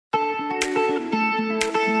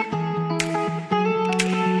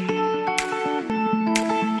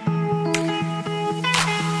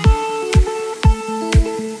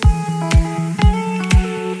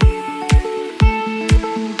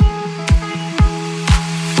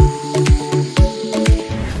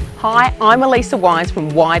Hi, I'm Elisa Wise from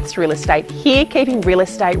Wise Real Estate, here keeping real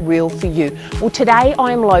estate real for you. Well, today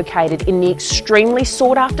I am located in the extremely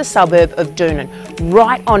sought after suburb of DOONAN,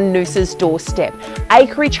 right on Noosa's doorstep.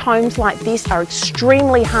 Acreage homes like this are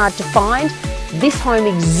extremely hard to find. This home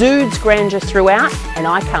exudes grandeur throughout, and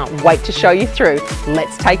I can't wait to show you through.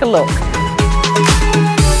 Let's take a look.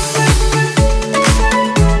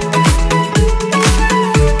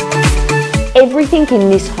 Everything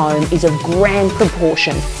in this home is of grand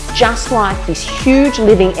proportion, just like this huge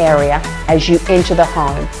living area as you enter the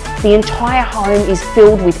home. The entire home is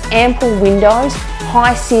filled with ample windows,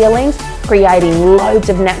 high ceilings, creating loads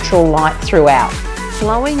of natural light throughout.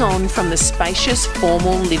 Flowing on from the spacious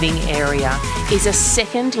formal living area is a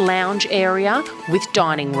second lounge area with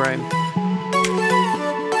dining room.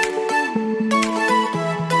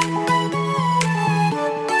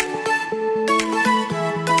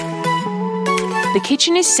 The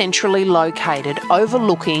kitchen is centrally located,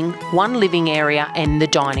 overlooking one living area and the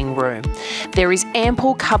dining room. There is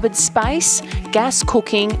ample cupboard space, gas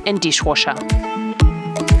cooking and dishwasher.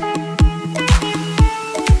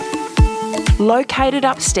 Located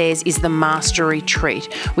upstairs is the master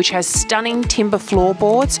retreat, which has stunning timber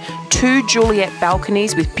floorboards, 2 Juliet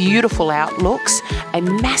balconies with beautiful outlooks, a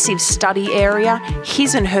massive study area,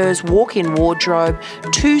 his and hers walk-in wardrobe,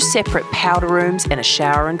 2 separate powder rooms and a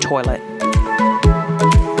shower and toilet.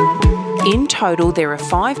 In total, there are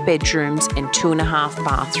 5 bedrooms and 2.5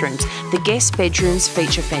 bathrooms. The guest bedrooms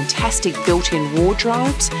feature fantastic built-in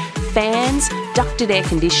wardrobes, fans, ducted air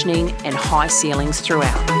conditioning and high ceilings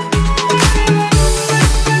throughout.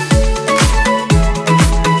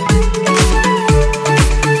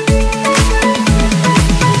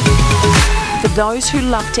 For those who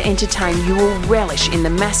love to entertain, you will relish in the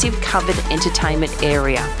massive covered entertainment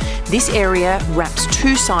area. This area wraps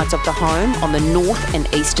 2 sides of the home on the north and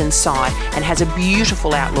eastern side and has a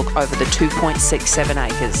beautiful outlook over the 2.67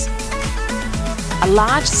 acres. A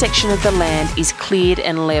large section of the land is cleared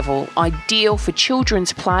and level, ideal for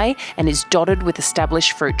children's play, and is dotted with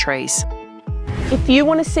established fruit trees. If you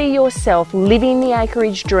want to see yourself living the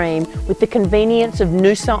acreage dream with the convenience of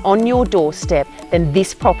Noosa on your doorstep, then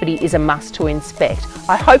this property is a must to inspect.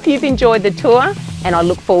 I hope you've enjoyed the tour and I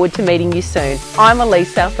look forward to meeting you soon. I'm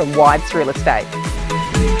Elisa from Wise Real Estate.